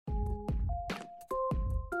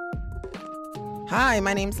Hi,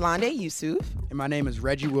 my name's Londe Yusuf. And my name is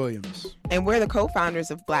Reggie Williams. And we're the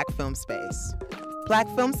co-founders of Black Film Space.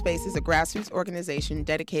 Black Film Space is a grassroots organization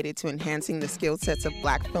dedicated to enhancing the skill sets of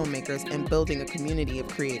Black filmmakers and building a community of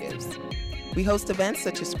creatives. We host events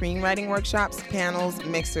such as screenwriting workshops, panels,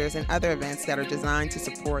 mixers, and other events that are designed to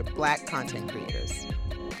support Black content creators.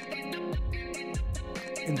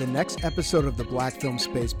 In the next episode of the Black Film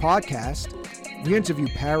Space podcast, we interview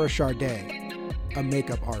Para Shardé, a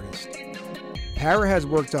makeup artist. Para has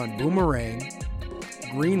worked on Boomerang,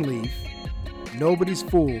 Greenleaf, Nobody's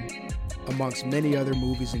Fool, amongst many other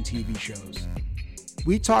movies and TV shows.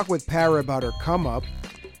 We talk with Para about her come-up,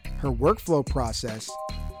 her workflow process,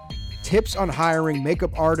 tips on hiring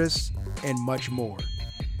makeup artists, and much more.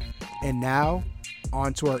 And now,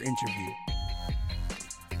 on to our interview.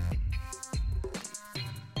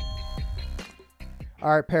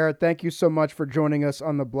 All right, Para, thank you so much for joining us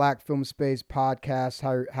on the Black Film Space podcast.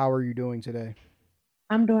 How are you doing today?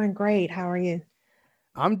 I'm doing great. How are you?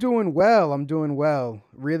 I'm doing well.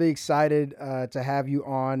 Really excited to have you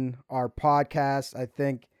on our podcast. I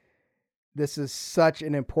think this is such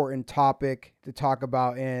an important topic to talk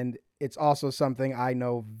about, and it's also something I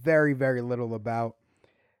know very, very little about.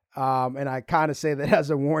 And I kind of say that as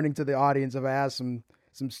a warning to the audience. If I ask some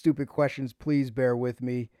stupid questions, please bear with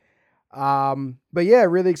me. But yeah,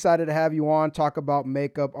 really excited to have you on, talk about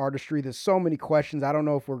makeup artistry. There's so many questions. I don't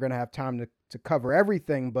know if we're going to have time to cover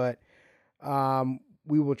everything, but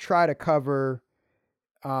we will try to cover,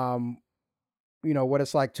 what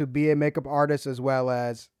it's like to be a makeup artist, as well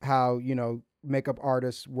as how, makeup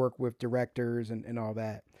artists work with directors and all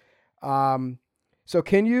that. So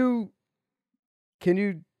can you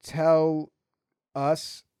tell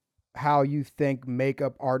us how you think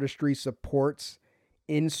makeup artistry supports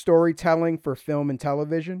in storytelling for film and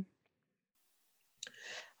television?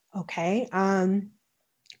 Okay.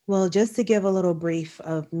 Well, just to give a little brief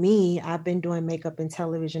of me, I've been doing makeup in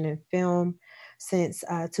television and film since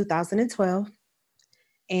 2012.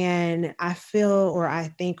 And I feel, or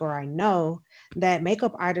I think, or I know that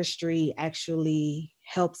makeup artistry actually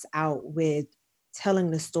helps out with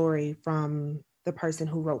telling the story from the person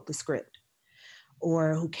who wrote the script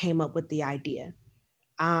or who came up with the idea.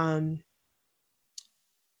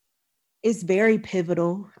 It's very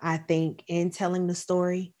pivotal, I think, in telling the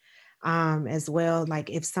story as well. Like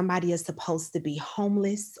if somebody is supposed to be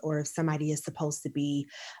homeless, or if somebody is supposed to be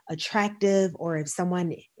attractive, or if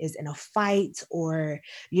someone is in a fight, or,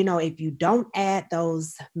 if you don't add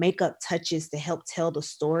those makeup touches to help tell the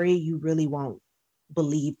story, you really won't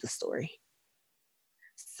believe the story.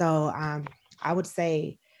 So I would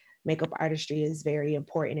say makeup artistry is very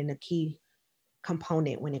important and a key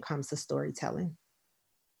component when it comes to storytelling.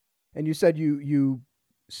 And you said you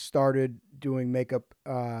started doing makeup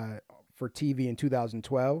for TV in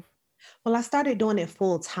 2012? Well, I started doing it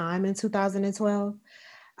full time in 2012.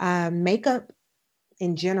 Makeup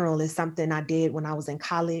in general is something I did when I was in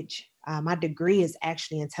college. My degree is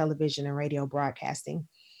actually in television and radio broadcasting.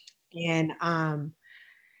 And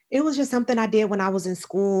it was just something I did when I was in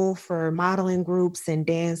school for modeling groups and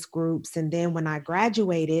dance groups. And then when I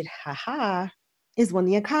graduated, is when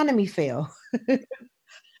the economy fell.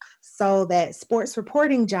 So that sports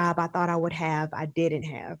reporting job I thought I would have, I didn't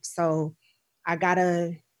have. So I got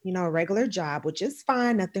a regular job, which is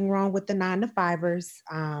fine. Nothing wrong with the 9-to-5ers.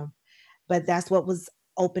 But that's what was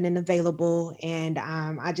open and available. And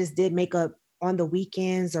I just did makeup on the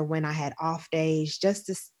weekends or when I had off days, just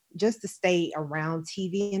to stay around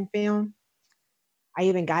TV and film. I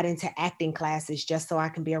even got into acting classes just so I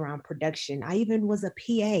can be around production. I even was a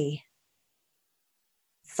PA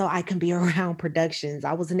so I can be around productions.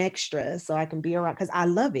 I was an extra so I can be around, because I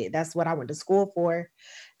love it. That's what I went to school for.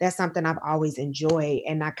 That's something I've always enjoyed.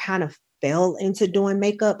 And I kind of fell into doing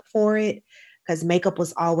makeup for it because makeup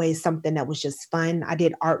was always something that was just fun. I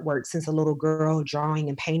did artwork since a little girl, drawing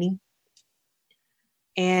and painting.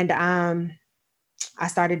 And I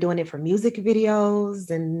started doing it for music videos,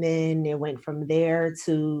 and then it went from there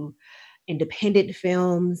to independent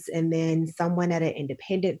films. And then someone at an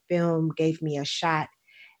independent film gave me a shot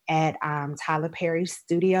at Tyler Perry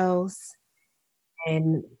Studios.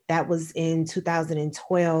 And that was in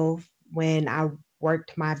 2012 when I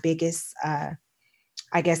worked my biggest, I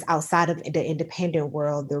guess, outside of the independent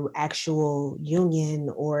world, the actual union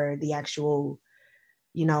or the actual,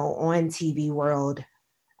 on TV world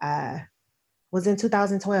was in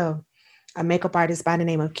 2012. A makeup artist by the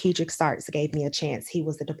name of Kedrick Starks gave me a chance. He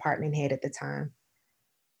was the department head at the time.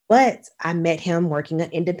 But I met him working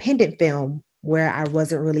an independent film where I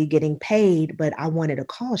wasn't really getting paid, but I wanted a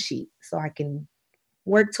call sheet so I can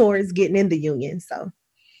work towards getting in the union. So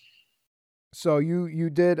So you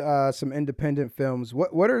did some independent films.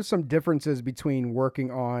 What are some differences between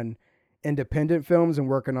working on independent films and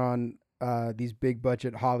working on these big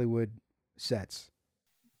budget Hollywood sets?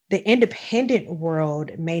 The independent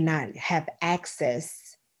world may not have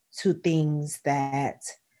access to things that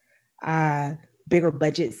uh, bigger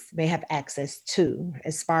budgets may have access to,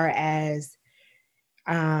 as far as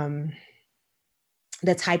um,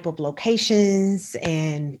 the type of locations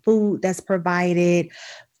and food that's provided,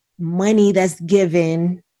 money that's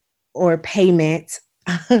given, or payment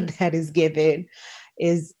that is given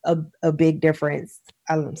is a big difference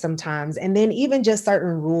sometimes. And then even just certain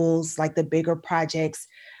rules, like the bigger projects,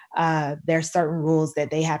 there's certain rules that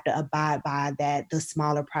they have to abide by that the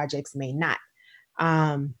smaller projects may not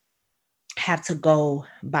um, have to go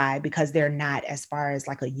by, because they're not as far as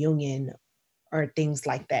like a union or things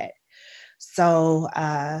like that. So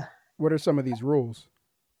What are some of these rules?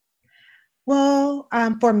 well,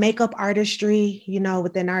 for makeup artistry,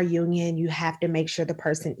 within our union, you have to make sure the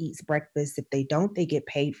person eats breakfast. If they don't, they get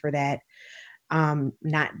paid for that,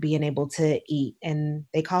 not being able to eat. And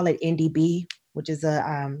they call it NDB, which is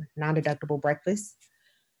a non-deductible breakfast.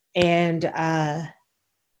 And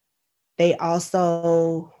they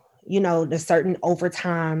also, the certain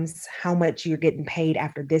overtimes, how much you're getting paid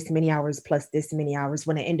after this many hours plus this many hours.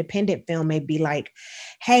 When an independent film may be like,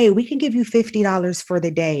 hey, we can give you $50 for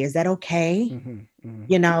the day. Is that okay? Mm-hmm, mm-hmm,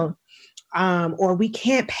 You know, or we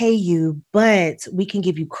can't pay you, but we can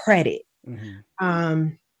give you credit. mm-hmm.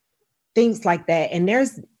 Um, things like that. And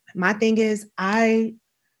my thing is, I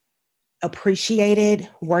appreciated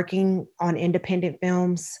working on independent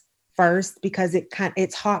films first, because it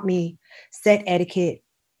taught me set etiquette.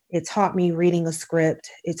 It taught me reading a script.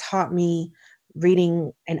 It taught me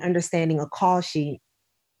reading and understanding a call sheet.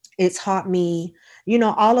 It taught me,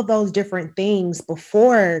 all of those different things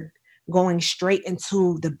before going straight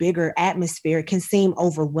into the bigger atmosphere. It can seem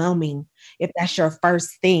overwhelming if that's your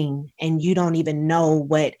first thing and you don't even know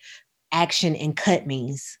what action and cut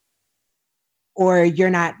means, or you're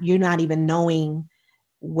not even knowing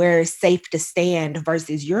where it's safe to stand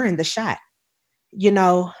versus you're in the shot, you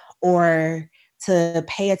know, or to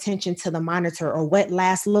pay attention to the monitor, or what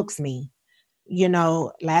last looks mean.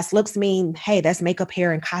 Last looks mean, hey, that's makeup,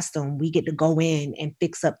 hair, and costume. We get to go in and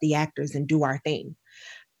fix up the actors and do our thing.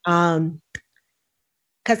 Um,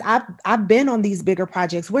 because I've been on these bigger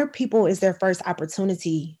projects where people is their first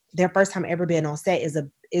opportunity, their first time ever being on set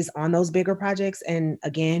is on those bigger projects. And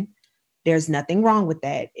again, there's nothing wrong with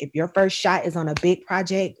that. If your first shot is on a big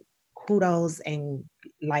project, kudos, and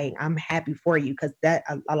like I'm happy for you, because that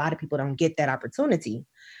a lot of people don't get that opportunity.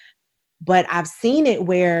 But I've seen it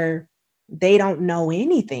where they don't know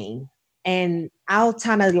anything. And I'll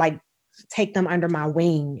kind of like take them under my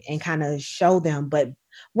wing and kind of show them. But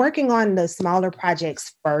working on the smaller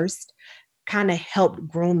projects first kind of helped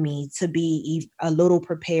groom me to be a little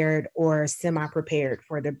prepared or semi prepared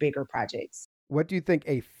for the bigger projects. What do you think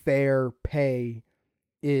a fair pay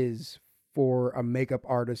is for a makeup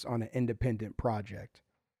artist on an independent project?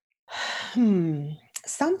 Hmm.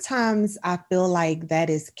 Sometimes I feel like that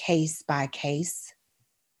is case by case.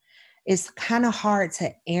 It's kind of hard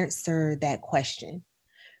to answer that question,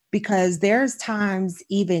 because there's times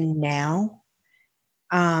even now,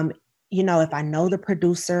 um, if I know the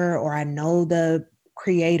producer or I know the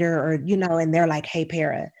creator, or, and they're like, hey,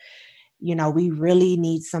 Para, we really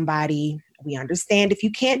need somebody. We understand if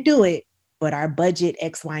you can't do it, but our budget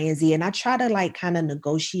X, Y, and Z. And I try to like kind of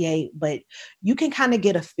negotiate, but you can kind of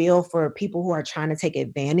get a feel for people who are trying to take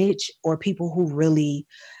advantage, or people who really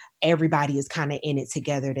everybody is kind of in it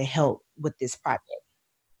together to help with this project.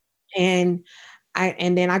 And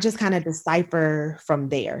then I just kind of decipher from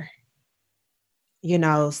there,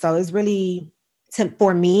 So it's really,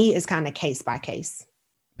 for me, it's kind of case by case.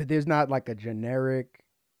 But there's not like a generic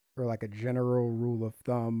or like a general rule of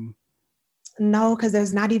thumb. No, because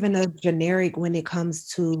there's not even a generic when it comes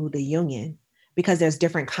to the union, because there's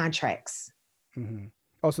different contracts. Mm-hmm.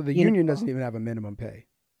 Also, the You union know, doesn't even have a minimum pay.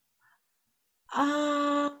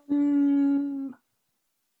 um,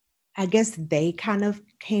 I guess they kind of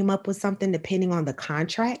came up with something depending on the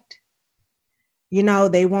contract.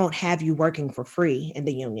 They won't have you working for free in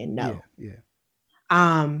the union, Yeah, no. yeah.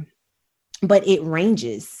 Um, but it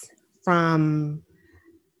ranges from,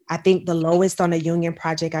 I think the lowest on a union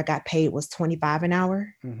project I got paid was 25 an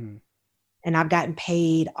hour. Mm-hmm. And I've gotten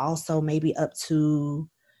paid also maybe up to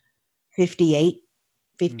 58,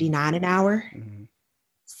 59 an hour. Mm-hmm.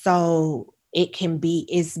 So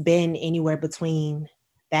it's been anywhere between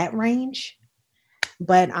that range.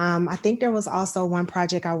 But I think there was also one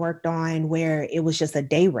project I worked on where it was just a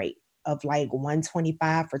day rate of like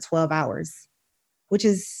 125 for 12 hours, which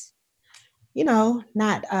is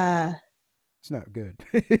not It's not good.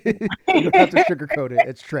 You don't have to sugarcoat it.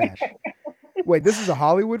 It's trash. Wait, this is a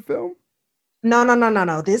Hollywood film? no, no, no, no,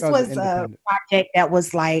 no. This Oh, it's an was a independent. project that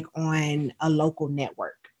was like on a local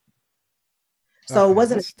network. So it Okay,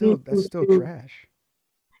 wasn't a that's still trash.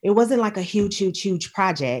 it wasn't like a huge, huge, huge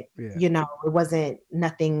project. Yeah. It wasn't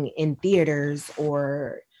nothing in theaters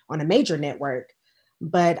or on a major network.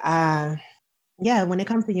 But yeah, when it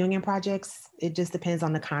comes to union projects, it just depends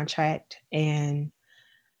on the contract and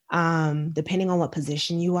depending on what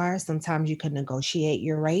position you are, sometimes you can negotiate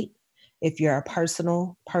your rate. If you're a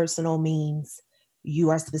personal means you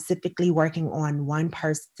are specifically working on one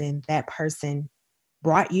person, that person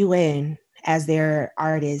brought you in as their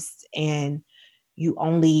artist and you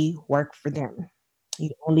only work for them.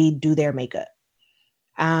 You only do their makeup.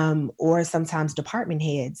 Or sometimes department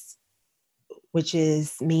heads, which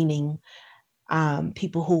is meaning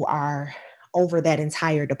people who are over that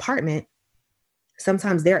entire department,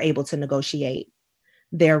 sometimes they're able to negotiate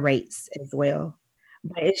their rates as well.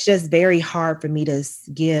 But it's just very hard for me to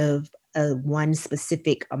give a one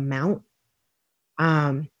specific amount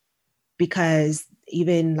um, because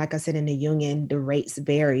even like I said in the union, the rates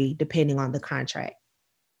vary depending on the contract.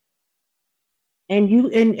 And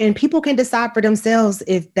and people can decide for themselves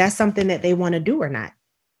if that's something that they want to do or not.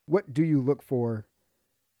 What do you look for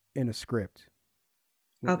in a script?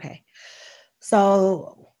 What, Okay.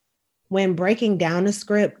 So when breaking down a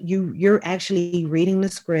script, you're actually reading the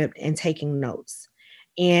script and taking notes.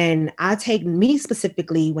 And I take me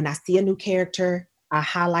specifically when I see a new character, I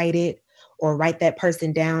highlight it or write that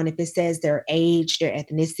person down. If it says their age, their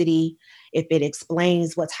ethnicity, if it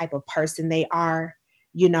explains what type of person they are,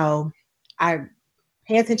 you know, I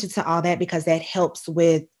pay attention to all that because that helps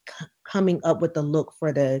with coming up with the look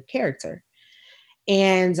for the character.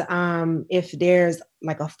 And if there's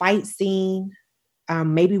like a fight scene,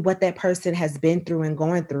 maybe what that person has been through and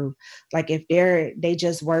going through. Like if they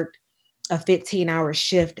just worked a 15-hour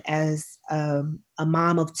shift as a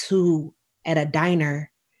mom of two at a diner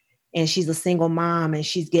and she's a single mom and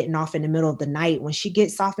she's getting off in the middle of the night. When she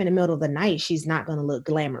gets off in the middle of the night, she's not going to look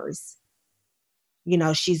glamorous.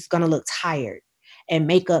 She's going to look tired. And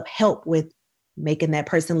makeup help with making that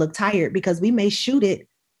person look tired because we may shoot it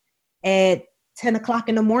at 10 o'clock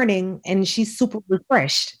in the morning and she's super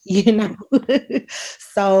refreshed,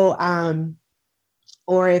 so,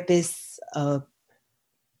 or if it's a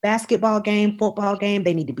basketball game, football game,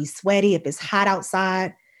 they need to be sweaty. If it's hot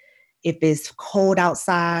outside, if it's cold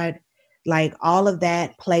outside, like all of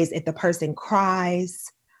that plays. If the person cries,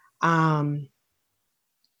 um,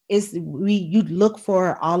 you look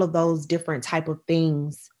for all of those different type of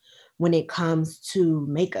things when it comes to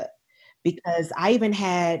makeup. Because I even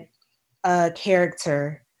had a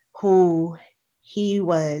character who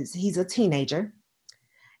he's a teenager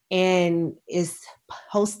and is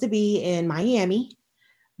supposed to be in Miami,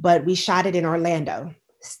 but we shot it in Orlando.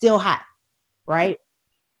 Still hot, right?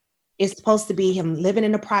 It's supposed to be him living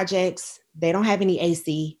in the projects. They don't have any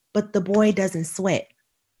AC, but the boy doesn't sweat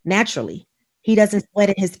naturally. He doesn't sweat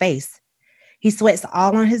in his face. He sweats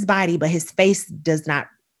all on his body, but his face does not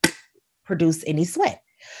produce any sweat.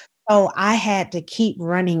 So I had to keep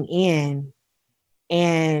running in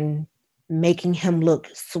and making him look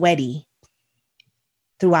sweaty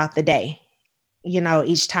throughout the day,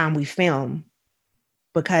 each time we film,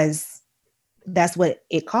 because that's what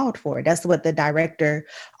it called for. That's what the director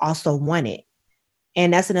also wanted.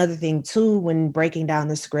 And that's another thing too, when breaking down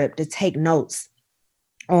the script, to take notes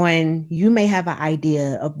on, you may have an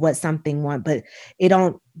idea of what something want, but it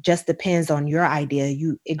don't just depends on your idea.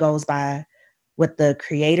 It goes by what the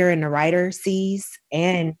creator and the writer sees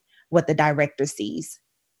and what the director sees.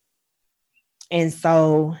 And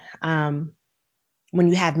so when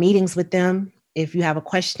you have meetings with them, if you have a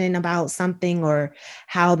question about something or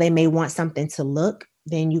how they may want something to look,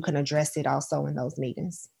 then you can address it also in those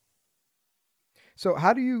meetings. so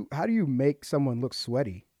how do you make someone look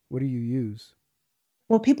sweaty? What do you use?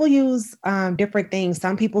 Well, people use different things.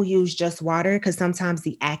 Some people use just water because sometimes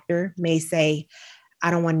the actor may say, I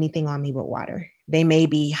don't want anything on me but water. They may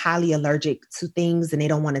be highly allergic to things and they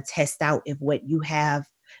don't want to test out if what you have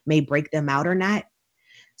may break them out or not.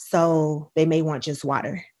 So they may want just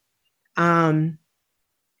water. Um,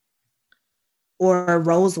 or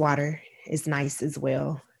rose water is nice as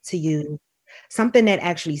well to use. Something that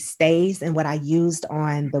actually stays, and what I used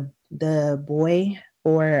on the boy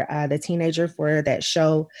or the teenager for that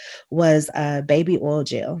show was baby oil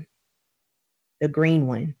gel, the green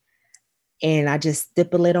one, and I just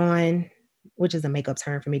stipple it on, which is a makeup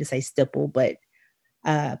term for me to say stipple, but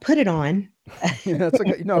put it on. That's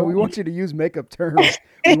okay. No, we want you to use makeup terms.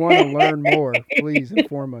 We want to learn more. Please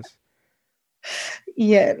inform us.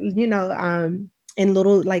 Yeah, and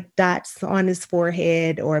little like dots on his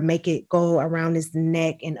forehead or make it go around his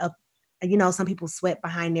neck and up. Some people sweat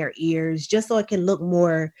behind their ears just so it can look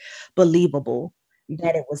more believable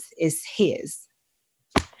that it's his.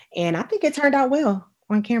 And I think it turned out well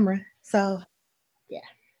on camera. So yeah.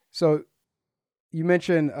 So you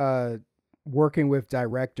mentioned working with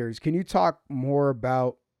directors. Can you talk more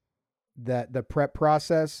about that, the prep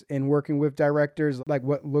process in working with directors, like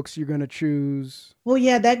what looks you're going to choose? Well,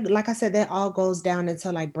 yeah, that like I said, that all goes down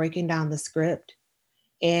into like breaking down the script.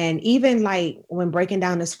 And even like when breaking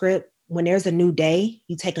down the script, when there's a new day,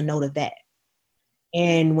 you take a note of that.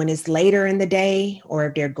 And when it's later in the day, or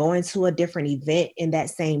if they're going to a different event in that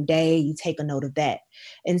same day, you take a note of that.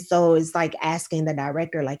 And so it's like asking the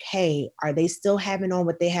director, like, hey, are they still having on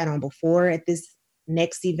what they had on before at this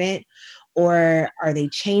next event? Or are they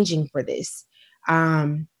changing for this?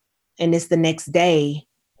 Um, and it's the next day,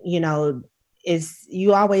 you know,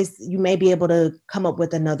 you may be able to come up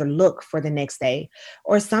with another look for the next day.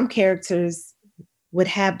 Or some characters would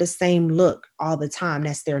have the same look all the time.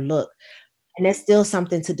 That's their look, and that's still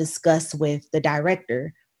something to discuss with the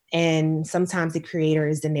director. And sometimes the creator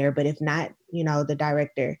is in there, but if not, the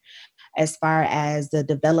director, as far as the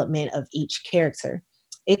development of each character.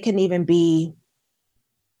 It can even be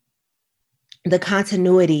the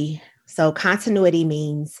continuity. So continuity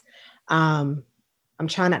means, um, I'm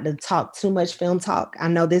trying not to talk too much film talk. I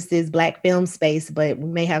know this is Black film space, but we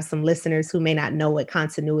may have some listeners who may not know what Yeah,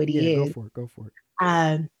 continuity go is. for it. Go for it.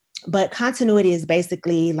 Um, but continuity is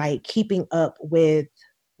basically like keeping up with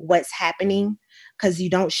what's happening because you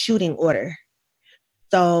don't shoot in order.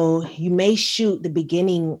 So you may shoot the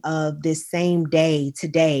beginning of this same day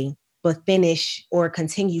today, but finish or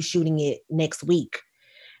continue shooting it next week.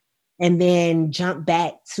 And then jump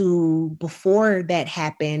back to before that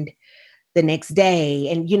happened the next day.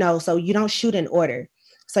 And, so you don't shoot in order.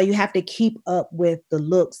 So you have to keep up with the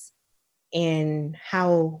looks and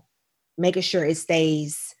how making sure it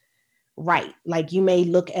stays right. Like you may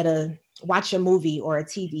watch a movie or a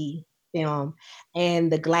TV film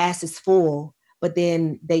and the glass is full, but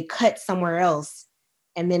then they cut somewhere else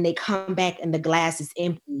and then they come back and the glass is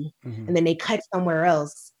empty. And Mm-hmm. then they cut somewhere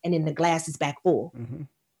else and then the glass is back full. Mm-hmm.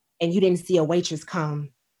 And you didn't see a waitress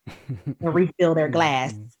come and refill their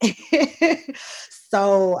glass. Mm-hmm.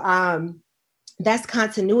 So that's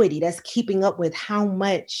continuity. That's keeping up with how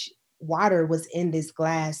much water was in this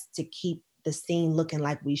glass to keep the scene looking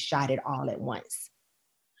like we shot it all at once.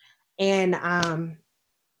 And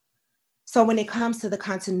so when it comes to the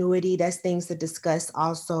continuity, that's things to discuss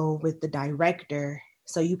also with the director.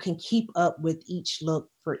 So you can keep up with each look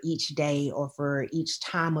for each day or for each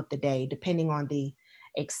time of the day, depending on the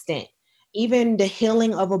extent. Even the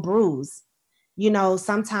healing of a bruise.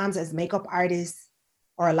 Sometimes as makeup artists,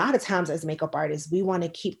 or a lot of times as makeup artists, we want to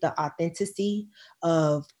keep the authenticity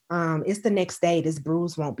of it's the next day, this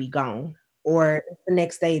bruise won't be gone. Or it's the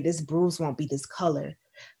next day, this bruise won't be this color.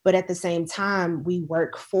 But at the same time, we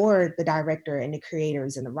work for the director and the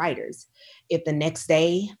creators and the writers. If the next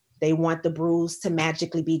day they want the bruise to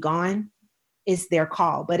magically be gone, it's their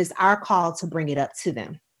call, but it's our call to bring it up to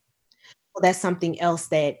them. So that's something else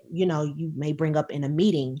that, you may bring up in a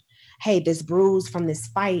meeting. Hey, this bruise from this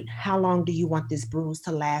fight, how long do you want this bruise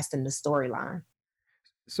to last in the storyline?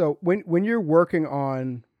 So when you're working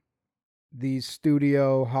on these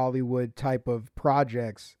studio Hollywood type of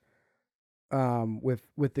projects,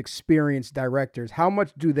 with experienced directors, how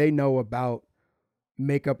much do they know about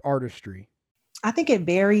makeup artistry? I think it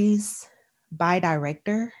varies by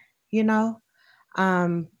director, you know.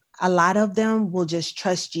 Um, a lot of them will just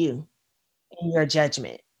trust you in your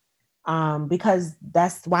judgment, because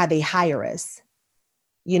that's why they hire us.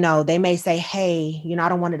 They may say, hey, I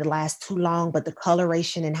don't want it to last too long, but the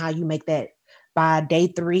coloration and how you make that by day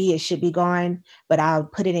 3, it should be gone, but I'll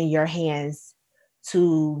put it in your hands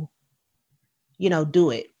to, do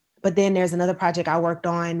it. But then there's another project I worked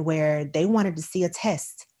on where they wanted to see a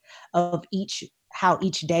test of how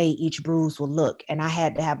each day each bruise will look. And I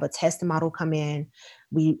had to have a test model come in,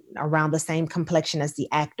 we around the same complexion as the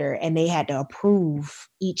actor, and they had to approve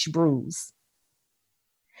each bruise.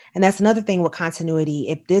 And that's another thing with continuity.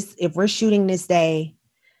 If we're shooting this day,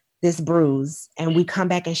 this bruise, and we come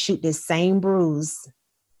back and shoot this same bruise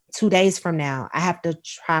 2 days from now, I have to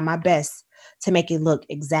try my best to make it look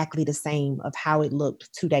exactly the same of how it looked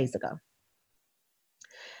 2 days ago.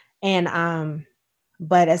 And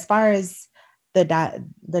but as far as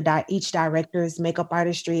each director's makeup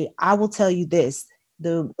artistry, I will tell you this: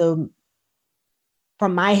 the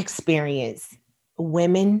from my experience,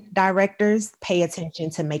 women directors pay attention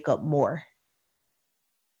to makeup more,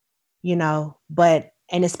 but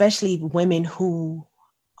And especially women who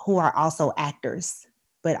are also actors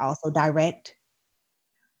but also direct,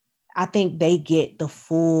 I think they get the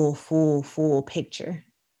full picture,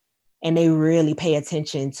 and they really pay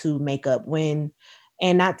attention to makeup when,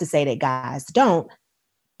 and not to say that guys don't,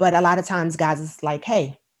 but a lot of times guys is like,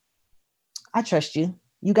 hey, I trust you.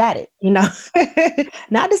 You got it. Not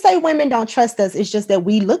to say women don't trust us. It's just that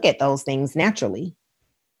we look at those things naturally.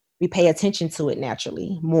 We pay attention to it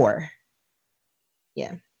naturally more.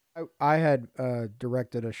 Yeah. I had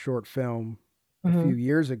directed a short film a Hmm. few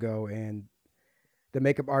years ago, and the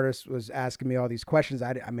makeup artist was asking me all these questions.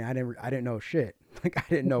 I mean, I didn't know shit. Like I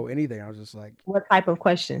didn't know anything. I was just like, What type of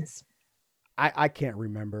questions? I can't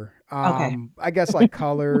remember. Okay. I guess like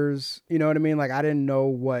colors. You know what I mean? Like I didn't know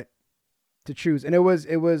what to choose, and it was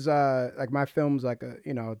like my film's like a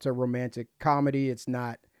it's a romantic comedy. It's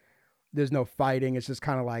not. There's no fighting. It's just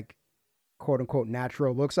kind of like quote unquote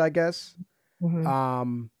natural looks, I guess. Hmm.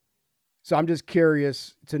 Um, so I'm just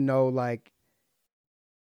curious to know like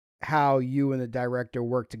how you and the director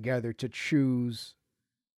work together to choose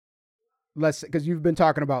less because you've been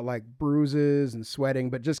talking about like bruises and sweating,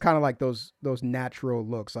 but just kind of like those natural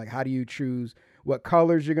looks. Like how do you choose what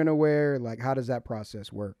colors you're gonna wear? Like how does that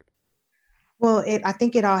process work? Well, I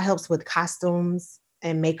think it all helps with costumes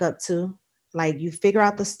and makeup too. Like you figure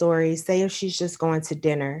out the story. Say if she's just going to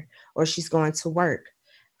dinner or she's going to work.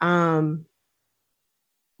 Um,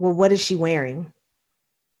 well, what is she wearing?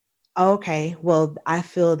 Okay, well, I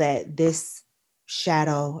feel that this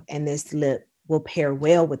shadow and this lip will pair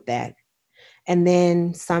well with that. And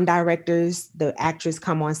then some directors, the actors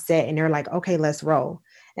come on set and they're like, okay, let's roll.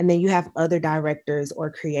 And then you have other directors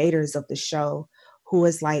or creators of the show who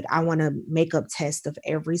is like, I want a makeup test of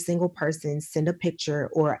every single person, send a picture,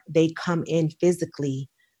 or they come in physically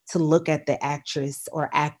to look at the actress or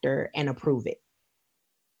actor and approve it.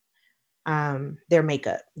 Their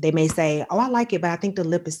makeup. They may say, oh, I like it, but I think the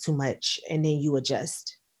lip is too much. And then you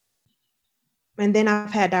adjust. And then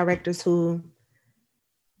I've had directors who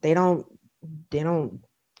they don't they don't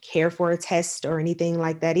care for a test or anything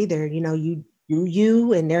like that either. You do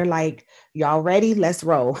you, and they're like, y'all ready? Let's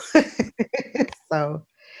roll. So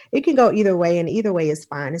it can go either way, and either way is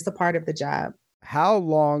fine. It's a part of the job. How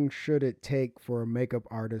long should it take for a makeup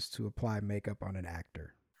artist to apply makeup on an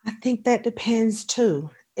actor? I think that depends too.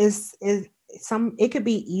 Is some it could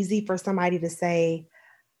be easy for somebody to say,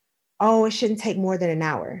 oh, it shouldn't take more than an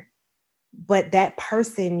hour. But that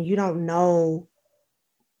person, you don't know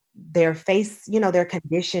their face, their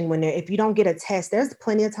condition when they're if you don't get a test, there's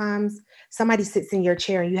plenty of times somebody sits in your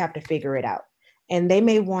chair and you have to figure it out. And they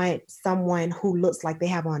may want someone who looks like they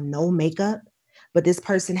have on no makeup, but this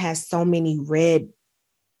person has so many red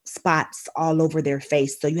spots all over their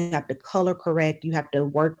face. So you have to color correct, you have to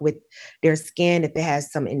work with their skin if it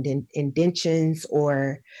has some indentions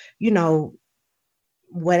or, you know,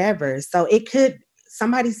 whatever. So it could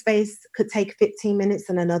somebody's face could take 15 minutes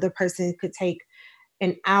and another person could take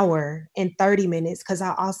an hour and 30 minutes because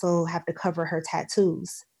I also have to cover her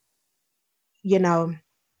tattoos, you know,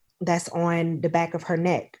 that's on the back of her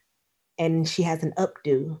neck. And she has an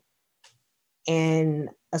updo and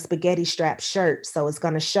a spaghetti strap shirt. So it's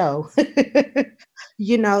going to show,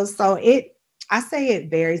 so I say it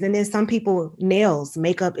varies. And then some people, nails,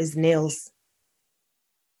 makeup is nails.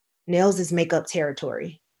 Nails is makeup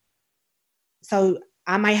territory. So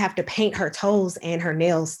I might have to paint her toes and her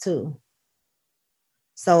nails too.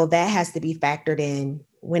 So that has to be factored in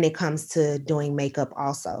when it comes to doing makeup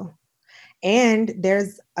also. And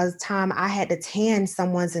there's a time I had to tan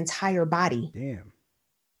someone's entire body. Damn.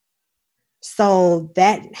 So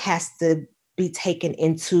that has to be taken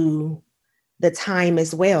into the time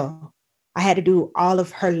as well. I had to do all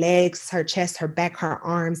of her legs, her chest, her back, her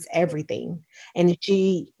arms, everything. And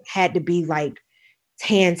she had to be like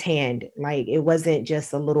tanned. Like it wasn't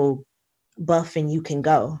just a little buff and you can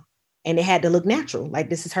go. And it had to look natural. Like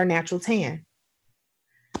this is her natural tan.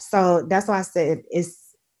 So that's why I said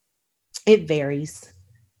it varies.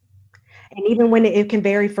 And even when it can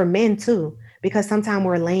vary for men too, because sometimes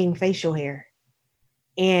we're laying facial hair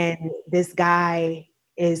and this guy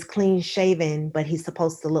is clean shaven, but he's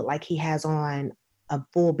supposed to look like he has on a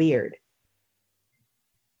full beard.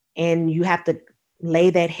 And you have to lay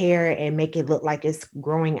that hair and make it look like it's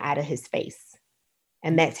growing out of his face.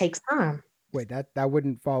 And You that takes time. wait, that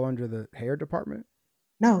wouldn't fall under the hair department?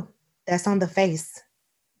 No, that's on the face.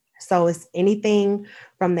 So it's anything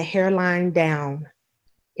from the hairline down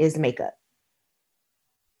is makeup.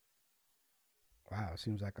 Wow,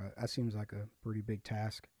 seems like a pretty big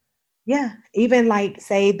task. Yeah, even like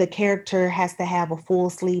say the character has to have a full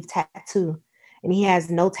sleeve tattoo and he has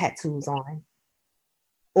no tattoos on.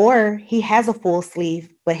 Or he has a full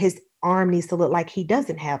sleeve, but his arm needs to look like he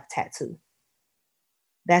doesn't have tattoo.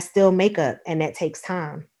 That's still makeup and that takes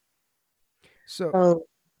time. So So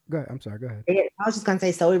go ahead. I'm sorry. Go ahead. I was just gonna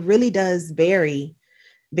say, so it really does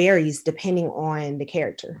varies depending on the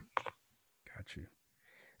character. Got you.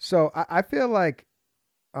 So I feel like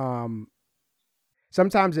um,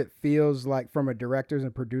 sometimes it feels like from a director's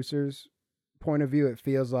and producer's point of view, it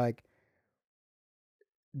feels like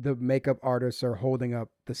the makeup artists are holding up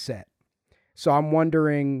the set. So I'm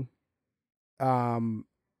wondering um,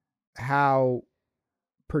 how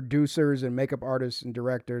producers and makeup artists and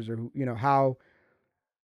directors, or how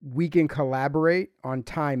we can collaborate on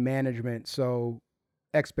time management so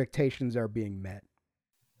expectations are being met.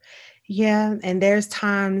 Yeah, and there's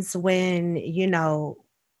times when,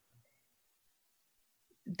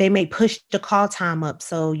 they may push the call time up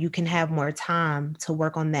so you can have more time to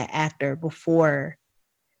work on that actor before,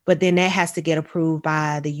 but then that has to get approved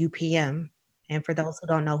by the UPM. And for those who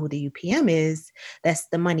don't know who the UPM is, that's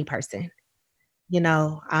the money person, you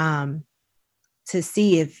know, um, to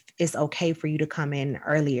see if it's okay for you to come in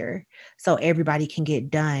earlier so everybody can get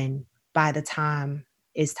done by the time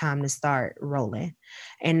it's time to start rolling.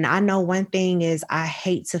 And I know one thing is I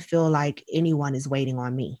hate to feel like anyone is waiting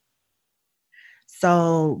on me.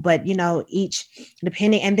 So, but each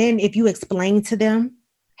depending, and then if you explain to them,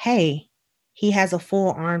 hey, he has a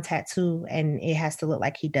full arm tattoo and it has to look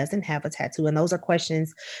like he doesn't have a tattoo. And those are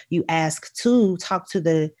questions you ask to talk to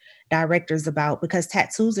the directors about because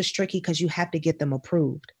tattoos are tricky because you have to get them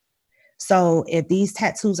approved. So if these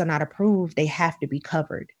tattoos are not approved, they have to be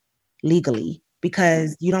covered legally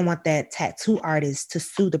because you don't want that tattoo artist to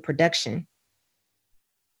sue the production.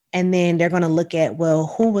 And then they're going to look at, well,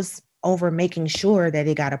 who was over making sure that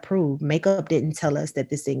it got approved? Makeup didn't tell us that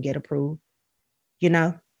this didn't get approved, you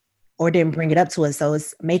know, or didn't bring it up to us. So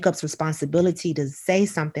it's makeup's responsibility to say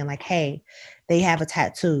something like, hey, they have a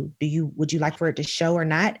tattoo. Would you like for it to show or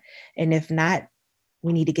not? And if not,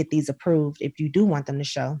 we need to get these approved if you do want them to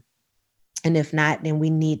show. And if not, then we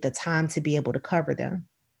need the time to be able to cover them.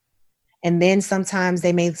 And then sometimes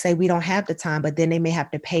they may say we don't have the time, but then they may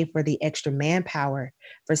have to pay for the extra manpower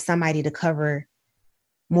for somebody to cover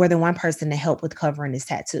more than one person to help with covering this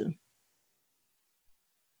tattoo.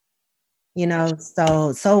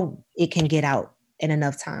 So it can get out in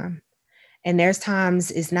enough time. And there's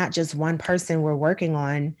times it's not just one person we're working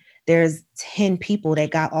on. There's 10 people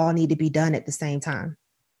that got all need to be done at the same time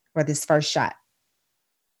for this first shot.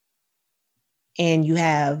 And you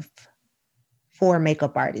have 4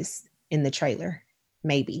 makeup artists in the trailer,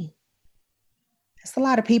 maybe. It's a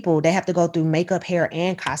lot of people. They have to go through makeup, hair,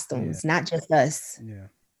 and Yeah. costumes, not just us. Yeah.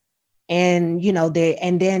 And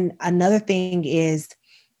and then another thing is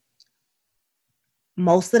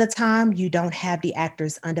most of the time you don't have the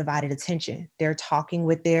actors undivided attention. They're talking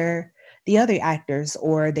with the other actors,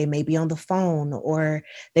 or they may be on the phone, or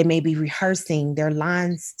they may be rehearsing their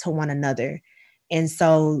lines to one another. And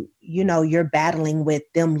so you're battling with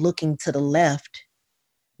them looking to the left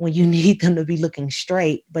when you need them to be looking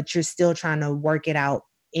straight, but you're still trying to work it out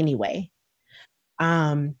anyway.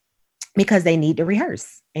 um because they need to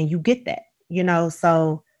rehearse, and you get that.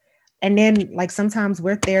 So, and then like sometimes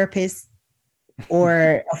we're therapists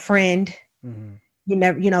or a friend.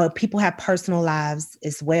 Mm-hmm. People have personal lives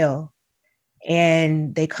as well.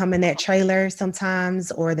 And they come in that trailer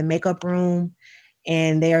sometimes or the makeup room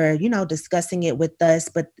and they're, discussing it with us.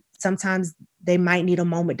 But sometimes they might need a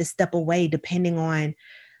moment to step away, depending on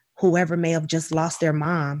whoever may have just lost their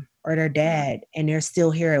mom or their dad, and they're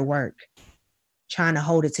still here at work trying to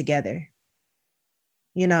hold it together,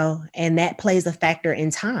 and that plays a factor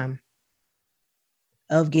in time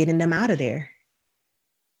of getting them out of there.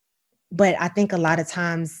 But I think a lot of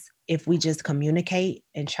times, if we just communicate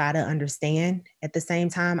and try to understand at the same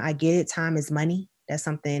time, I get it. Time is money. That's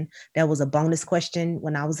something that was a bonus question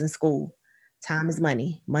when I was in school. Time is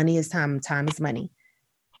money. Money is time. Time is money.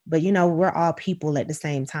 But we're all people at the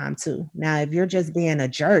same time too. Now, if you're just being a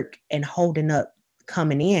jerk and holding up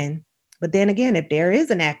coming in, but then again, if there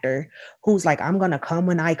is an actor who's like, I'm gonna come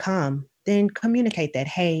when I come, then communicate that,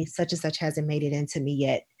 hey, such and such hasn't made it into me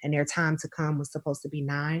yet, and their time to come was supposed to be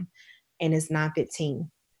 9, and it's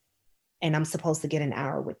 9:15, and I'm supposed to get an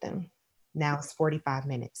hour with them. Now it's 45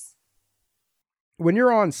 minutes. When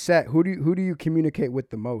you're on set, who do you communicate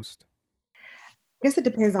with the most? I guess it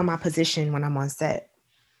depends on my position when I'm on set.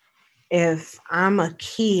 If I'm a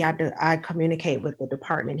key, I communicate with the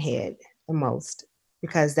department head the most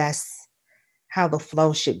because that's how the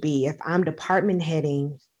flow should be. If I'm department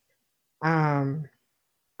heading, um,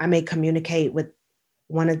 I may communicate with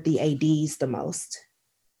one of the ADs the most,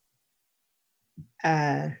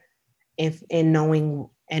 if in knowing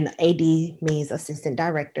and AD means assistant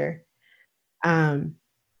director, um,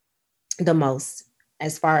 the most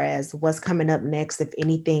as far as what's coming up next, if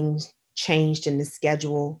anything changed in the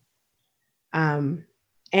schedule. Um,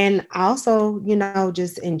 and I also,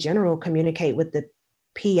 just in general, communicate with the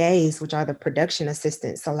PAs, which are the production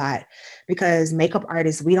assistants, a lot because makeup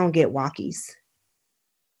artists, we don't get walkies.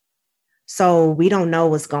 So we don't know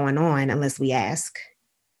what's going on unless we ask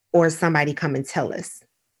or somebody come and tell us.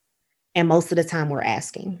 And most of the time we're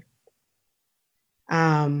asking.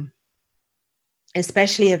 Um,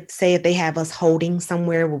 Especially if, say, if they have us holding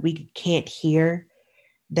somewhere where we can't hear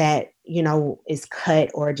that, is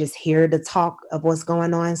cut or just hear the talk of what's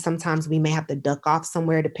going on. Sometimes we may have to duck off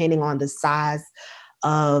somewhere depending on the size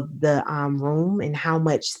of the room and how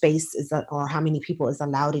much space is or how many people is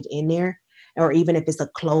allowed it in there, or even if it's a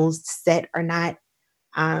closed set or not.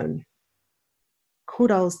 Um,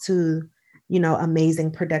 Kudos to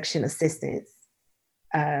amazing production assistants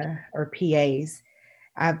or PAs.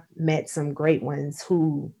 I've met some great ones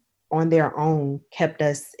who on their own kept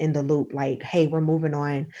us in the loop, like, hey, we're moving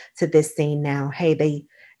on to this scene now. Hey,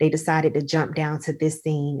 they decided to jump down to this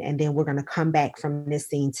scene and then we're going to come back from this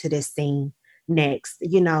scene to this scene next,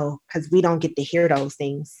 because we don't get to hear those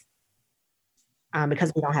things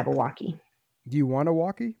because we don't have a walkie. Do you want a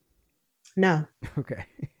walkie? No. Okay.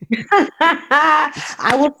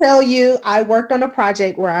 I will tell you, I worked on a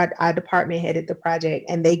project where our department headed the project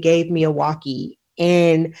and they gave me a walkie.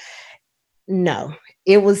 And no,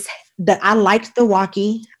 it was I liked the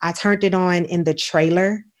walkie. I turned it on in the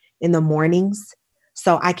trailer in the mornings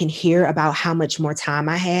so I can hear about how much more time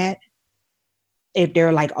I had. If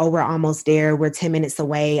they're like, oh, we're almost there, we're 10 minutes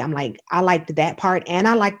away. I'm like, I liked that part. And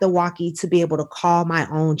I liked the walkie to be able to call my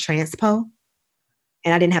own transpo.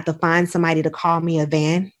 And I didn't have to find somebody to call me a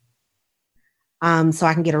van so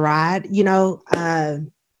I can get a ride,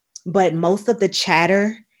 but most of the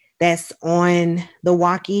chatter that's on the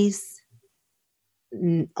walkies,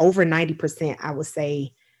 over 90%, I would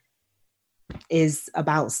say, is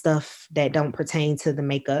about stuff that don't pertain to the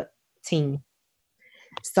makeup team.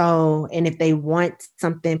 So, and if they want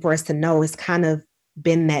something for us to know, it's kind of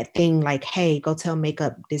been that thing like, hey, go tell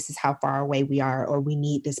makeup this is how far away we are, or we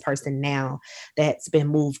need this person now that's been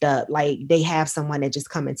moved up. Like they have someone that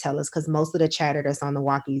just come and tell us because most of the chatter that's on the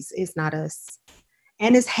walkies is not us.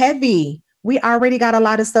 And it's heavy. We already got a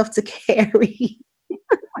lot of stuff to carry.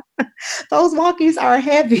 Those walkies are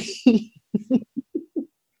heavy.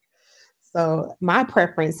 So my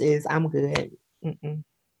preference is I'm good. Mm-mm.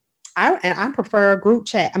 I prefer a group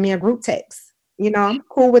chat. I mean, a group text. I'm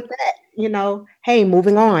cool with that. Hey,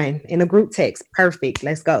 moving on in a group text. Perfect.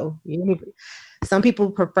 Let's go. Some people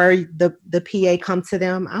prefer the PA come to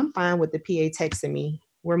them. I'm fine with the PA texting me.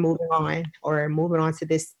 We're moving on or moving on to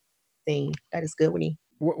this thing. That is good with me.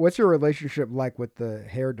 What's your relationship like with the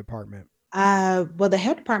hair department? Well, the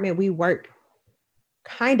health department, we work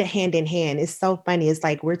kind of hand in hand. It's so funny. It's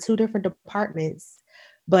like we're two different departments,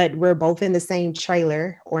 but we're both in the same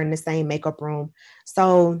trailer or in the same makeup room.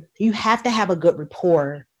 So you have to have a good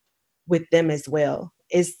rapport with them as well.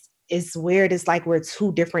 It's weird. It's like we're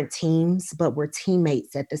two different teams, but we're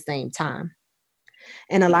teammates at the same time.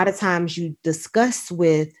 And a lot of times you discuss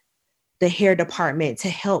with the hair department to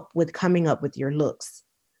help with coming up with your looks.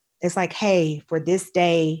 It's like, hey, for this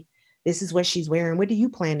day, this is what she's wearing. What do you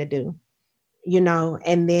plan to do?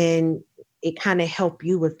 And then it kind of help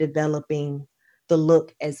you with developing the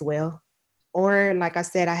look as well. Or like I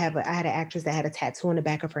said, I had an actress that had a tattoo on the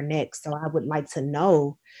back of her neck. So I would like to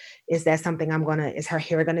know, is that something is her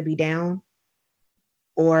hair gonna be down?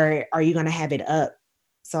 Or are you gonna have it up?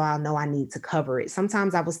 So I'll know I need to cover it.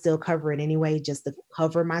 Sometimes I will still cover it anyway, just to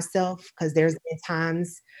cover myself. Cause there's been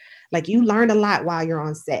times like you learn a lot while you're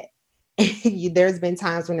on set. There's been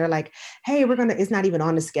times when they're like, hey, it's not even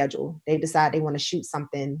on the schedule. They decide they want to shoot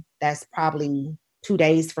something that's probably 2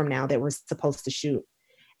 days from now that we're supposed to shoot.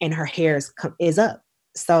 And her hair is up.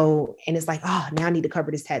 So, and it's like, oh, now I need to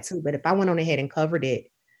cover this tattoo. But if I went on ahead and covered it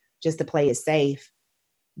just to play it safe,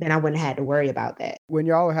 then I wouldn't have had to worry about that. When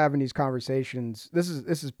y'all are having these conversations, this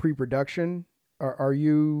is pre-production. Are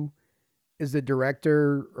you is the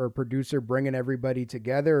director or producer bringing everybody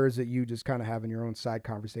together, or is it you just kind of having your own side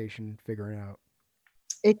conversation, figuring out?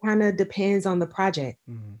 It kind of depends on the project.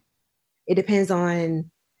 Mm-hmm. It depends on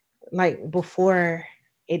like before.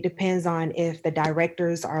 It depends on if the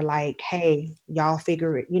directors are like, hey, y'all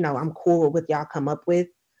figure it, I'm cool with y'all come up with,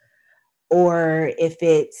 or if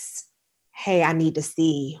it's, hey, I need to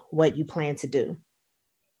see what you plan to do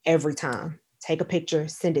every time. Take a picture,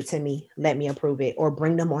 send it to me, let me approve it, or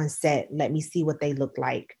bring them on set, let me see what they look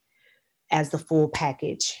like as the full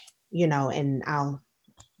package, and I'll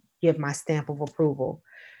give my stamp of approval.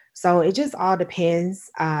 So it just all depends.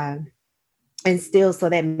 And still, so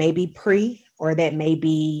that may be pre, or that may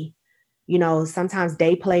be, sometimes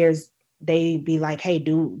day players, they be like, hey,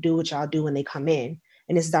 do what y'all do when they come in.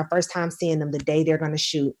 And this is our first time seeing them the day they're going to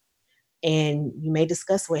shoot. And you may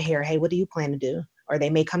discuss with her, hey, what do you plan to do? Or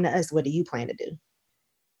they may come to us, what do you plan to do?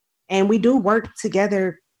 And we do work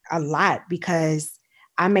together a lot, because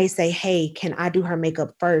I may say, hey, can I do her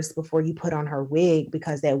makeup first before you put on her wig?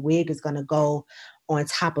 Because that wig is going to go on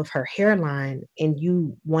top of her hairline and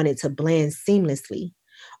you want it to blend seamlessly.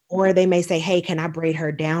 Or they may say, hey, can I braid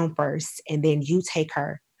her down first and then you take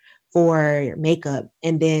her for makeup?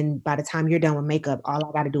 And then by the time you're done with makeup, all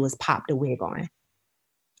I got to do is pop the wig on.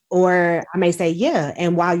 Or I may say, yeah.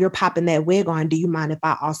 And while you're popping that wig on, do you mind if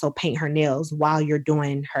I also paint her nails while you're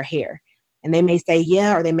doing her hair? And they may say,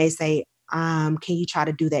 yeah. Or they may say, can you try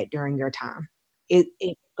to do that during your time? It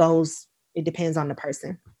goes, it depends on the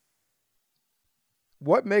person.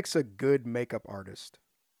 What makes a good makeup artist?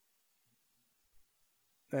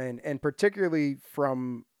 And particularly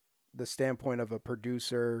from the standpoint of a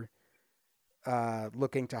producer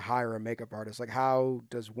looking to hire a makeup artist, like how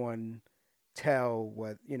does one tell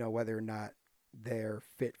what whether or not they're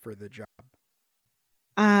fit for the job?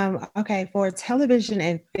 Okay, for television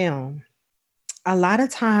and film, a lot of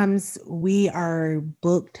times we are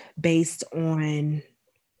booked based on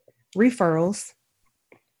referrals,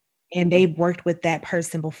 and they've worked with that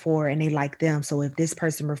person before and they like them. So if this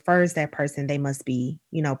person refers that person, they must be,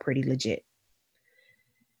 pretty legit.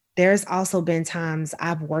 There's also been times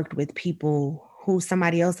I've worked with people who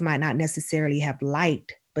somebody else might not necessarily have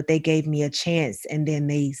liked, but they gave me a chance and then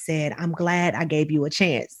they said, I'm glad I gave you a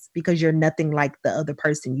chance because you're nothing like the other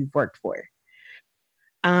person you've worked for.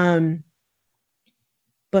 Um,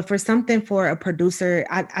 But for something for a producer,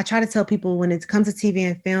 I try to tell people when it comes to TV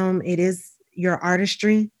and film, it is your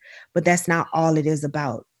artistry, but that's not all it is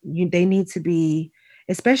about. They need to be,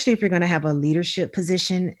 especially if you're going to have a leadership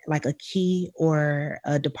position, like a key or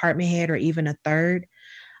a department head or even a third.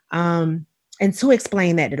 Um, and to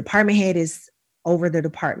explain that, the department head is over the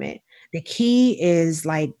department. The key is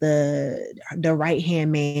like the right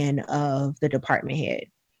hand man of the department head,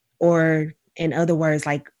 or in other words,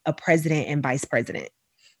 like a president and vice president,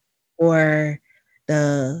 or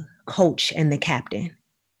the coach and the captain,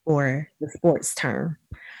 or the sports term,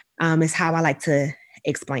 is how I like to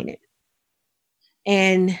explain it.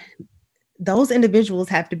 And those individuals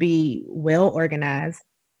have to be well organized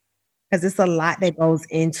because it's a lot that goes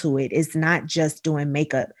into it. It's not just doing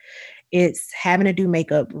makeup. It's having to do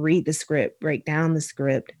makeup, read the script, break down the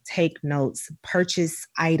script, take notes, purchase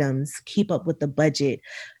items, keep up with the budget,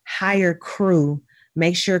 hire crew,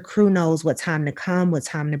 make sure crew knows what time to come, what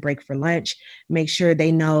time to break for lunch, make sure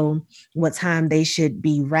they know what time they should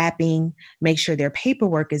be wrapping, make sure their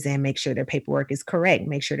paperwork is in, make sure their paperwork is correct,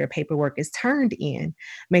 make sure their paperwork is turned in,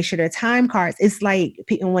 make sure their time cards. It's like,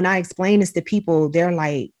 and when I explain this to people, they're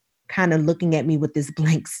like kind of looking at me with this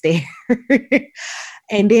blank stare.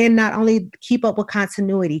 And then not only keep up with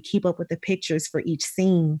continuity, keep up with the pictures for each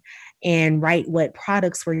scene and write what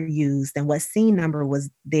products were used and what scene number was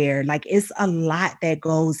there. Like it's a lot that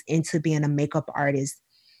goes into being a makeup artist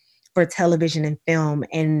for television and film.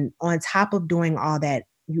 And on top of doing all that,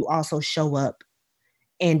 you also show up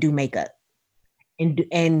and do makeup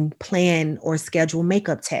and plan or schedule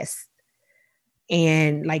makeup tests,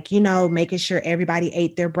 and like making sure everybody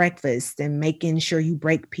ate their breakfast and making sure you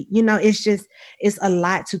it's just, it's a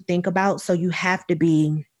lot to think about. So you have to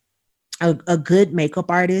be a good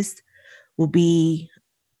makeup artist, will be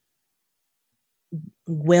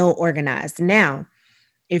well organized. Now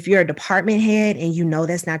if you're a department head and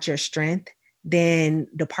that's not your strength, then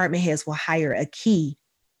department heads will hire a key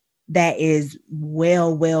that is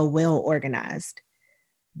well organized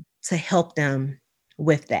to help them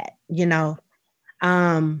with that.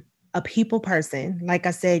 um a people person, like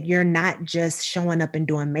I said, you're not just showing up and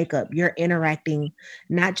doing makeup, you're interacting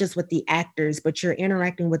not just with the actors, but you're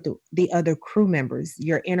interacting with the other crew members,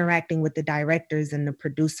 you're interacting with the directors and the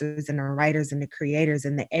producers and the writers and the creators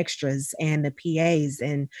and the extras and the PAs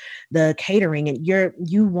and the catering. And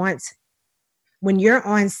you want, when you're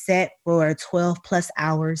on set for 12 plus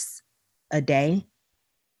hours a day,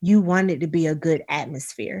 you want it to be a good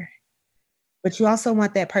atmosphere, but you also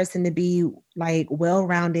want that person to be like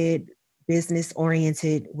well-rounded, business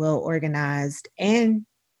oriented, well organized, and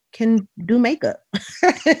can do makeup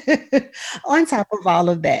on top of all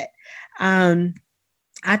of that. Um,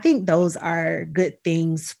 I think those are good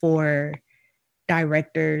things for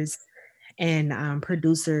directors and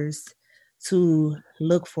producers to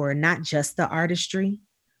look for, not just the artistry,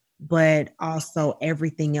 but also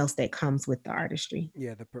everything else that comes with the artistry.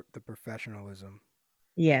 Yeah, the professionalism.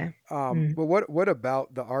 Yeah. Mm. But what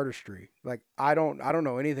about the artistry? Like I don't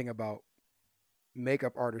know anything about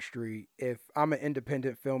makeup artistry. If I'm an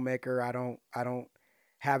independent filmmaker, I don't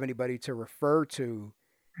have anybody to refer to,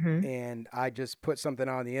 Mhm. and I just put something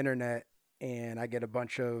on the internet and I get a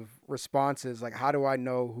bunch of responses. Like, how do I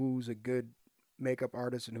know who's a good makeup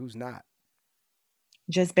artist and who's not?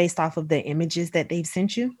 Just based off of the images that they've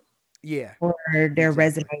sent you Yeah, or their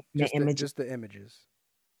resume exactly. and the images? Just the images.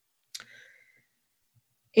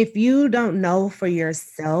 If you don't know for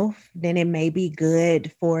yourself, then it may be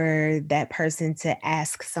good for that person to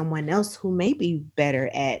ask someone else who may be better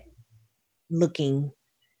at looking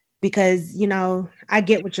because, I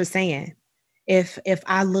get what you're saying. If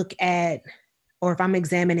I look at or if I'm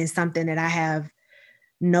examining something that I have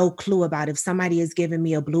no clue about, if somebody is giving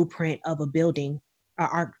me a blueprint of a building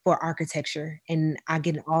for architecture and I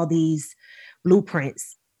get all these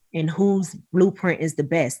blueprints and whose blueprint is the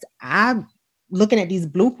best, I'm looking at these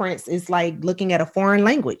blueprints is like looking at a foreign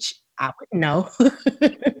language. I wouldn't know.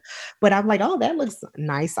 But I'm like, oh, that looks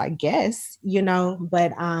nice, I guess,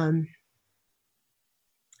 but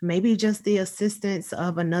maybe just the assistance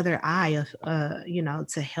of another eye of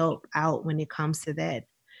to help out when it comes to that.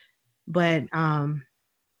 But I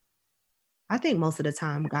think most of the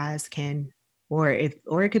time guys can, or it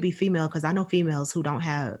could be female because I know females who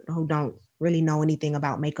don't really know anything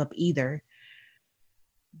about makeup either,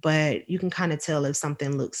 but you can kind of tell if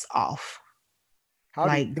something looks off.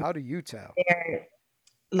 Like How do you tell? they're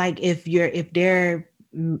like if their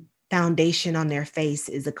foundation on their face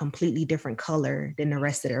is a completely different color than the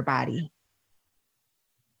rest of their body,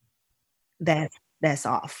 that's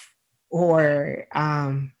off. Or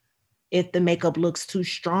if the makeup looks too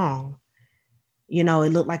strong, it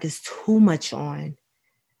looked like it's too much on.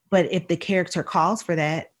 But if the character calls for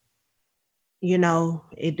that,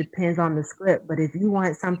 it depends on the script. But if you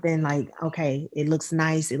want something like, okay, it looks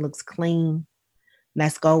nice, it looks clean,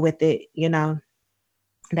 let's go with it,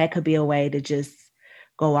 that could be a way to just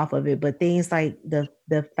go off of it. But things like the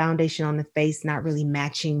foundation on the face not really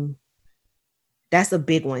matching, that's a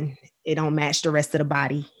big one. It don't match the rest of the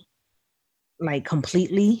body like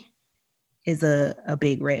completely is a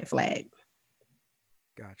big red flag.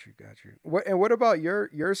 Got you, got you. What about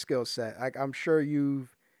your skill set? Like,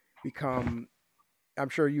 become I'm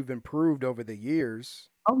sure you've improved over the years.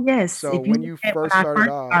 Oh yes, So if you when look you at when first I started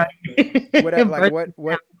first off, started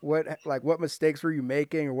versus what mistakes were you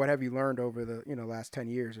making, or what have you learned over the last 10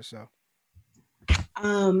 years or so?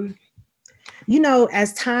 um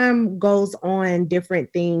as time goes on,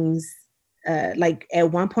 different things, like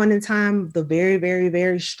at one point in time, the very, very,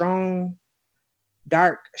 very strong,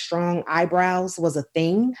 dark, strong eyebrows was a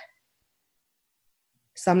thing.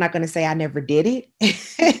 So I'm not going to say I never did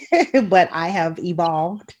it, but I have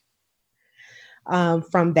evolved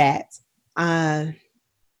from that. Uh,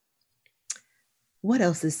 what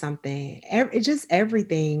else is something? It's just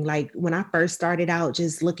everything. Like when I first started out,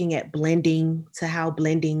 just looking at blending to how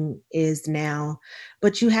blending is now.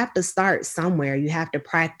 But you have to start somewhere. You have to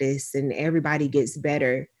practice, and everybody gets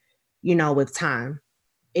better, with time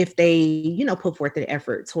if they, put forth the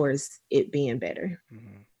effort towards it being better.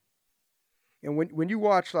 Hmm. And when you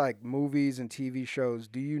watch like movies and TV shows,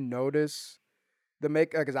 do you notice the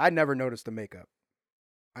makeup? Because I never noticed the makeup.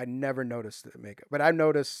 I never noticed the makeup, but I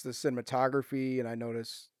noticed the cinematography and I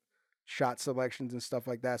noticed shot selections and stuff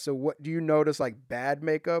like that. So what do you notice, like bad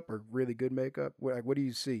makeup or really good makeup? What do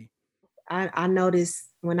you see? I notice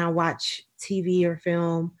when I watch TV or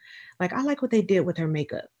film, like I like what they did with her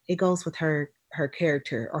makeup. It goes with her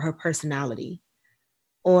character or her personality.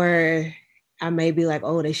 Or I may be like,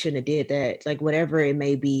 oh, they shouldn't have did that. Like whatever it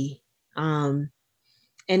may be. Um,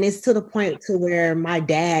 and it's to the point to where my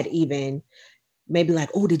dad even maybe like,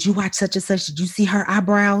 oh, did you watch such and such? Did you see her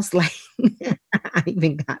eyebrows? Like I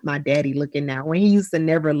even got my daddy looking now when he used to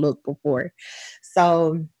never look before.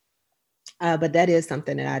 So but that is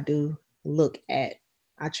something that I do look at.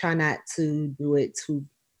 I try not to do it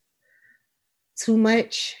too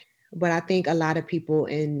much, but I think a lot of people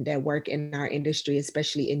in that work in our industry,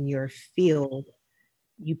 especially in your field,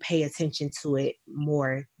 you pay attention to it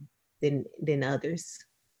more than others.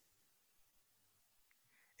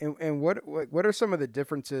 And what are some of the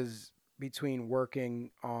differences between working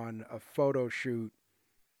on a photo shoot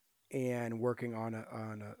and working on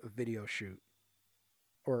a video shoot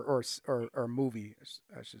or movie,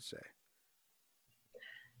 I should say?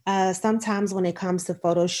 Sometimes when it comes to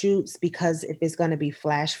photo shoots, because if it's going to be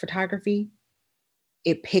flash photography,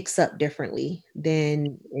 it picks up differently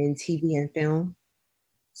than in TV and film.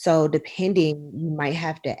 So depending, you might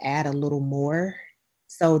have to add a little more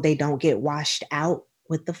so they don't get washed out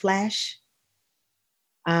with the flash.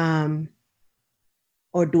 Um,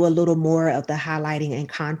 or do a little more of the highlighting and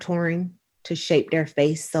contouring to shape their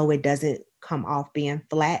face so it doesn't come off being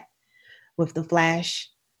flat with the flash.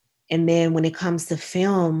 And then when it comes to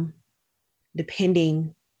film,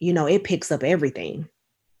 depending, it picks up everything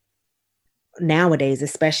nowadays,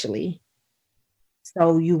 especially.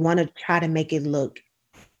 So you want to try to make it look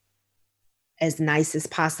as nice as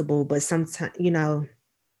possible, but sometimes,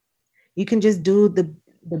 you can just do the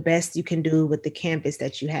best you can do with the canvas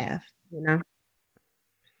that you have, you know?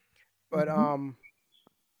 But Mhm.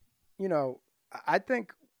 you know, I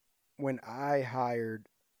think when I hired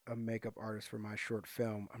a makeup artist for my short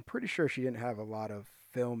film, I'm pretty sure she didn't have a lot of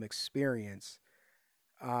film experience.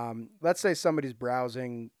 Let's say somebody's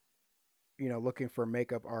browsing, looking for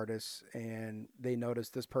makeup artists, and they notice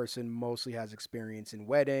this person mostly has experience in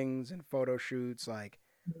weddings and photo shoots. Like,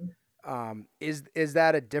 is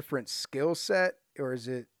that a different skill set, or is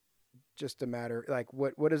it just a matter like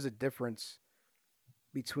what is the difference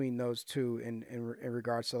between those two in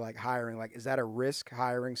regards to like hiring? Like, is that a risk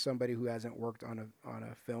hiring somebody who hasn't worked on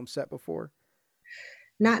a film set before?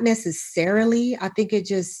 Not necessarily. I think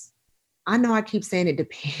I know I keep saying it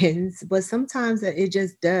depends, but sometimes it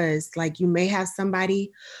just does. Like you may have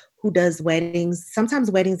somebody who does weddings.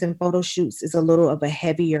 Sometimes weddings and photo shoots is a little of a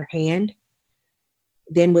heavier hand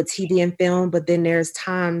than with TV and film, but then there's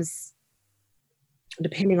times,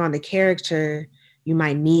 depending on the character, you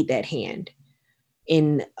might need that hand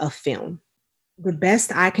in a film. The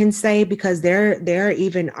best I can say, because there are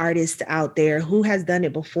even artists out there who has done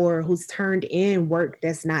it before, who's turned in work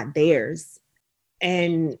that's not theirs.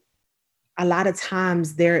 And a lot of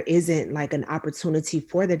times there isn't like an opportunity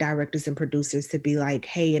for the directors and producers to be like,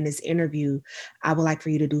 hey, in this interview, I would like for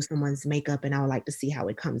you to do someone's makeup and I would like to see how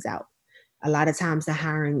it comes out. A lot of times the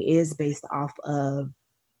hiring is based off of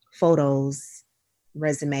photos,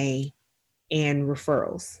 resume, and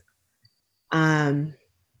referrals. Um,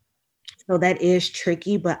 so that is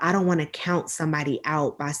tricky, but I don't want to count somebody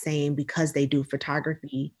out by saying because they do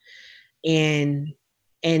photography and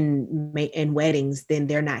and weddings, then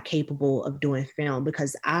they're not capable of doing film.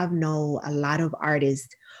 Because I've know a lot of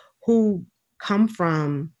artists who come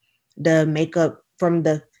from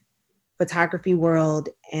the photography world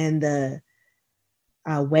and the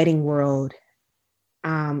wedding world,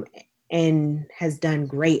 um, and has done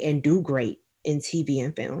great and do great in TV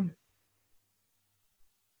and film.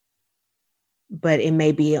 But it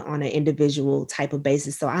may be on an individual type of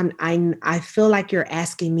basis. So I feel like you're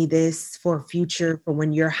asking me this for future, for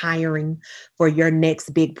when you're hiring for your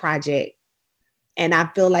next big project. And I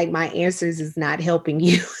feel like my answers is not helping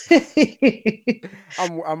you.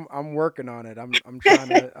 I'm working on it.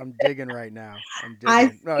 I'm digging right now. I'm I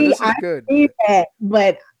digging. No, this I is good. see that,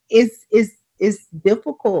 but it's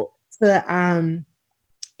difficult to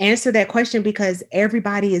answer that question because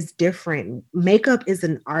everybody is different. Makeup is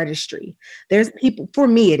an artistry. There's people, for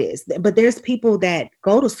me it is, but there's people that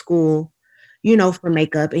go to school, for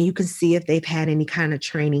makeup and you can see if they've had any kind of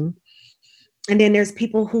training. And then there's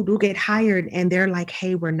people who do get hired and they're like,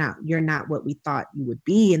 hey, you're not what we thought you would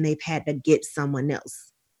be. And they've had to get someone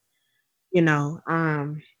else, you know.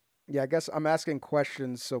 Yeah, I guess I'm asking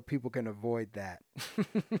questions so people can avoid that.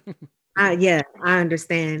 Yeah, I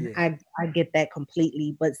understand. Yeah. I get that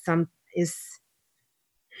completely. But some is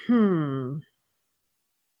hmm.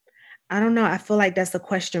 I don't know. I feel like that's a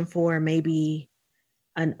question for maybe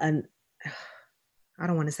an I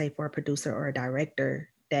don't want to say for a producer or a director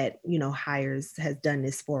that, hires has done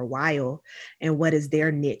this for a while, and what is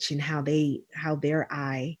their niche and how their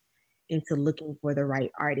eye into looking for the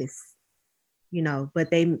right artists, but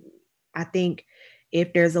I think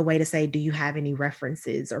if there's a way to say, do you have any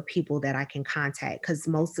references or people that I can contact? Because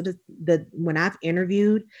most of the when I've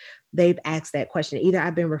interviewed, they've asked that question. Either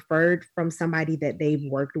I've been referred from somebody that they've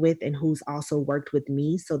worked with and who's also worked with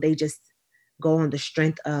me. So they just go on the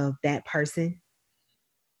strength of that person,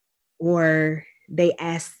 or they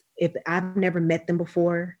ask if I've never met them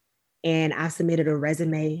before and I submitted a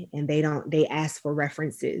resume and they ask for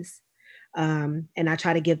references. And I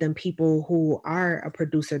try to give them people who are a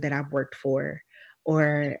producer that I've worked for,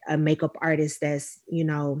 or a makeup artist that's,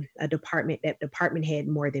 that department head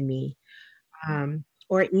more than me,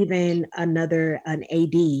 or even an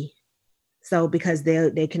AD. So because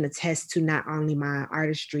they can attest to not only my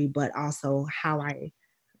artistry, but also how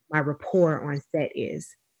my rapport on set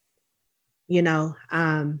is.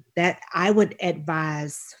 That I would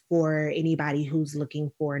advise for anybody who's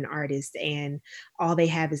looking for an artist and all they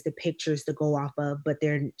have is the pictures to go off of, but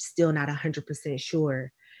they're still not 100%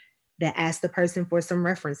 sure, that ask the person for some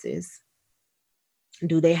references.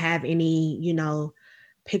 Do they have any,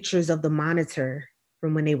 pictures of the monitor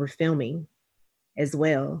from when they were filming as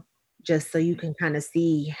well? just so you can kind of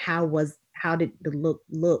see how did the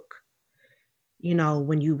look,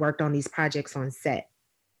 when you worked on these projects on set,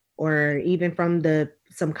 or even from the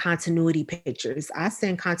some continuity pictures. I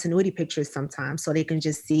send continuity pictures sometimes so they can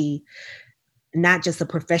just see not just a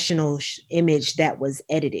professional image that was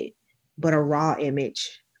edited, but a raw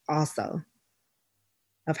image also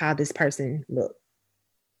of how this person looked.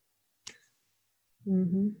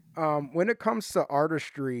 Hmm. When it comes to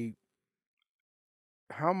artistry,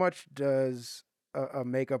 how much does a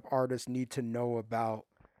makeup artist need to know about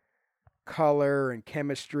color and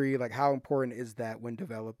chemistry? Like, how important is that when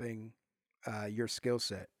developing your skill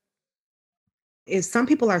set? If some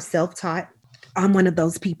people are self-taught, I'm one of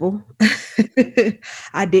those people.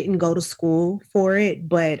 I didn't go to school for it,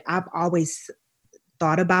 but I've always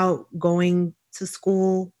thought about going to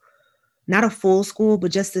school, not a full school,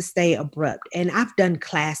 but just to stay abrupt. And I've done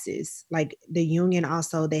classes, like the union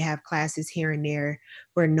also, they have classes here and there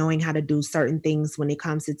for knowing how to do certain things when it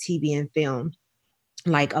comes to TV and film,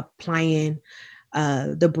 like applying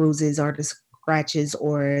the bruises or the scratches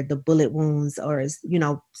or the bullet wounds or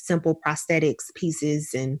simple prosthetics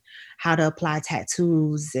pieces, and how to apply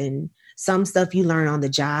tattoos, and some stuff you learn on the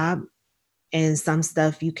job, and some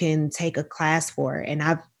stuff you can take a class for. And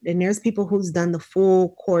there's people who's done the full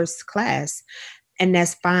course class, and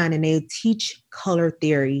that's fine, and they teach color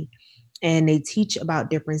theory, and they teach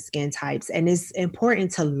about different skin types, and it's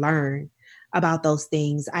important to learn about those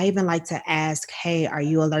things. I even like to ask, hey, are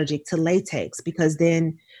you allergic to latex? Because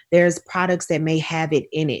then there's products that may have it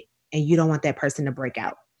in it, and you don't want that person to break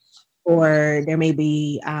out. Or there may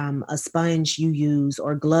be a sponge you use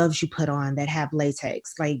or gloves you put on that have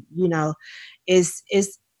latex. Like, it's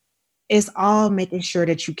it's all making sure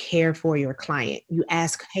that you care for your client. You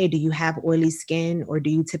ask, hey, do you have oily skin, or do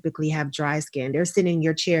you typically have dry skin? They're sitting in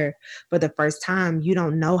your chair for the first time. You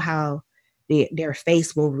don't know how their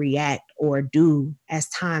face will react or do as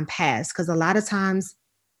time passes. Because a lot of times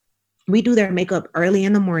we do their makeup early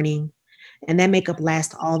in the morning, and that makeup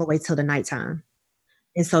lasts all the way till the nighttime.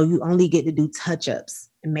 And so you only get to do touch ups.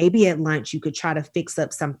 And maybe at lunch, you could try to fix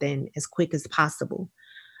up something as quick as possible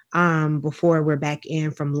before we're back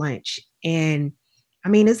in from lunch. And I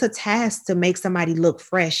mean, it's a task to make somebody look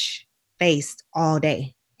fresh faced all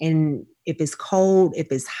day. And if it's cold,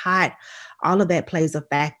 if it's hot, all of that plays a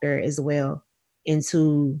factor as well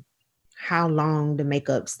into how long the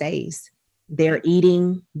makeup stays. They're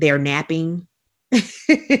eating, they're napping,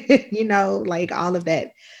 like all of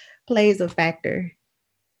that plays a factor.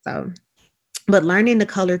 So, but learning the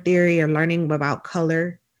color theory or learning about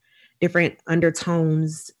color, different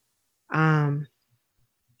undertones, um,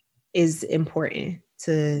 is important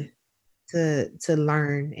to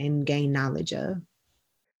learn and gain knowledge of.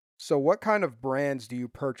 So, what kind of brands do you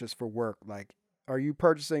purchase for work? Like, are you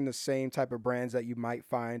purchasing the same type of brands that you might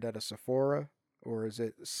find at a Sephora, or is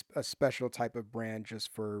it a special type of brand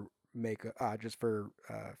just for makeup, just for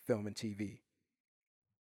film and TV?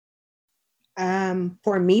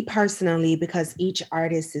 For me personally, because each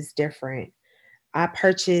artist is different, I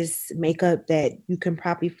purchase makeup that you can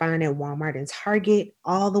probably find at Walmart and Target,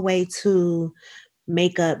 all the way to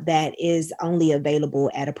makeup that is only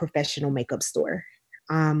available at a professional makeup store,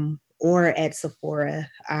 or at Sephora,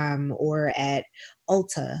 or at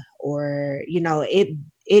Ulta, or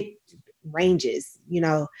it ranges.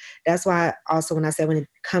 That's why also when I said when it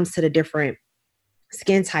comes to the different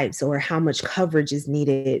skin types or how much coverage is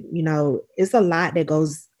needed, it's a lot that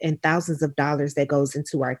goes and thousands of dollars that goes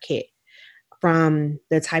into our kit. From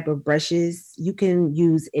the type of brushes, you can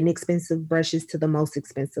use inexpensive brushes to the most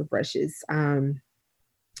expensive brushes. And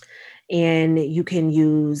you can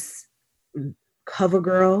use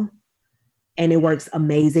CoverGirl, and it works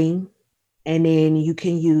amazing. And then you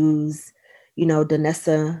can use,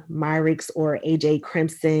 Danessa Myricks or AJ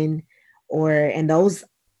Crimson, and those,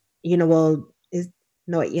 well, is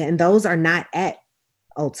no, yeah, and those are not at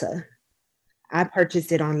Ulta. I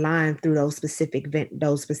purchased it online through those specific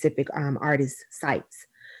artist sites,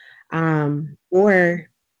 or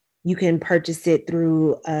you can purchase it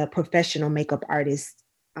through a professional makeup artist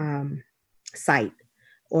um, site,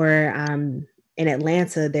 or in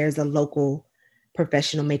Atlanta, there's a local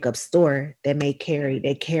professional makeup store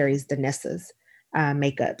that carries Danessa's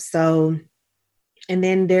makeup. So, and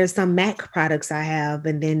then there's some MAC products I have,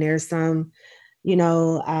 and then there's some, you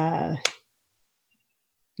know, uh,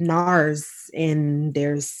 NARS, and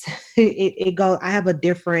there's it go. I have a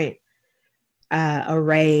different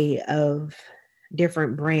array of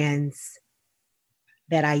different brands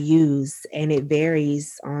that I use, and it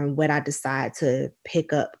varies on what I decide to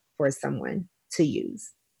pick up for someone to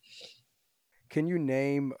use. Can you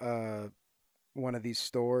name one of these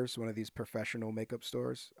stores, one of these professional makeup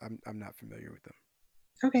stores. I'm not familiar with them.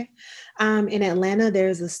 Okay. In Atlanta,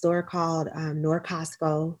 there's a store called Nor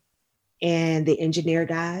Costco and the Engineer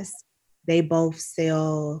Guys. They both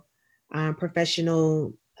sell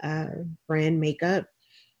professional brand makeup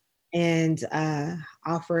and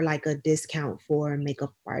offer like a discount for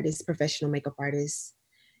makeup artists, professional makeup artists.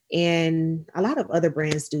 And a lot of other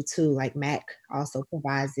brands do too, like MAC also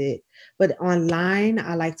provides it. But online,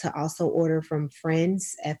 I like to also order from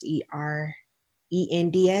Friends, Friends,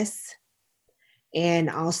 and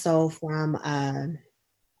also from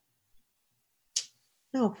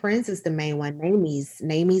no, Friends is the main one.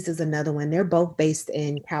 Namies is another one. They're both based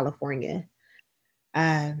in California.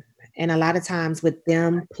 Uh, and a lot of times with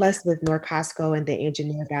them, plus with Norcosco and the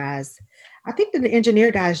Engineer Guys, I think that the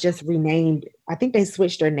Engineer Guys just renamed. I think they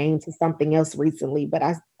switched their name to something else recently. But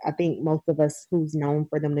I think most of us who's known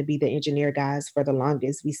for them to be the Engineer Guys for the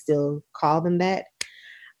longest, we still call them that.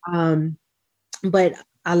 Um, but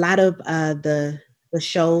a lot of the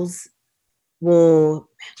shows will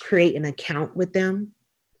create an account with them.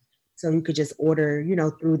 So you could just order,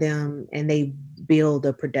 through them and they build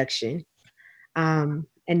a production. And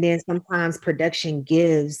then sometimes production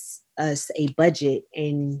gives us a budget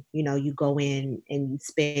and, you go in and you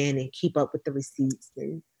spend and keep up with the receipts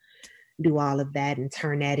and do all of that and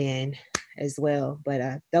turn that in as well.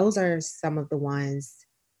 But those are some of the ones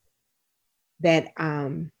that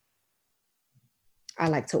I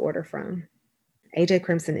like to order from. AJ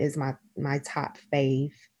Crimson is my top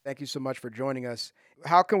fave. Thank you so much for joining us.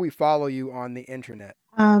 How can we follow you on the internet?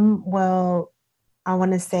 Well, I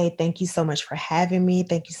want to say thank you so much for having me.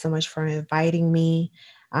 Thank you so much for inviting me.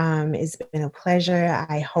 It's been a pleasure.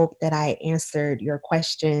 I hope that I answered your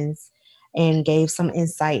questions and gave some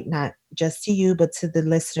insight, not just to you, but to the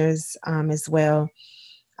listeners as well.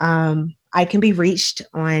 I can be reached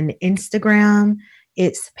on Instagram.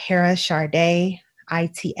 It's Para Shardé,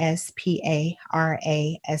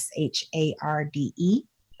 ITSPARASHARDE.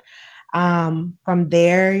 From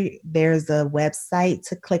there, there's a website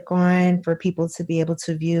to click on for people to be able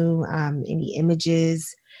to view any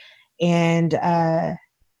images. And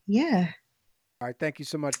yeah. All right. Thank you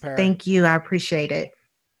so much, Para. Thank you. I appreciate it.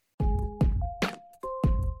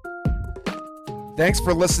 Thanks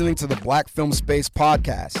for listening to the Black Film Space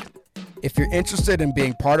podcast. If you're interested in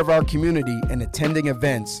being part of our community and attending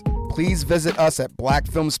events, please visit us at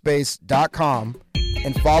blackfilmspace.com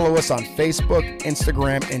and follow us on Facebook,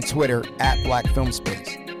 Instagram, and Twitter at Black Film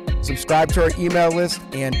Space. Subscribe to our email list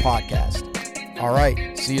and podcast. All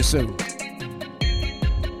right, see you soon.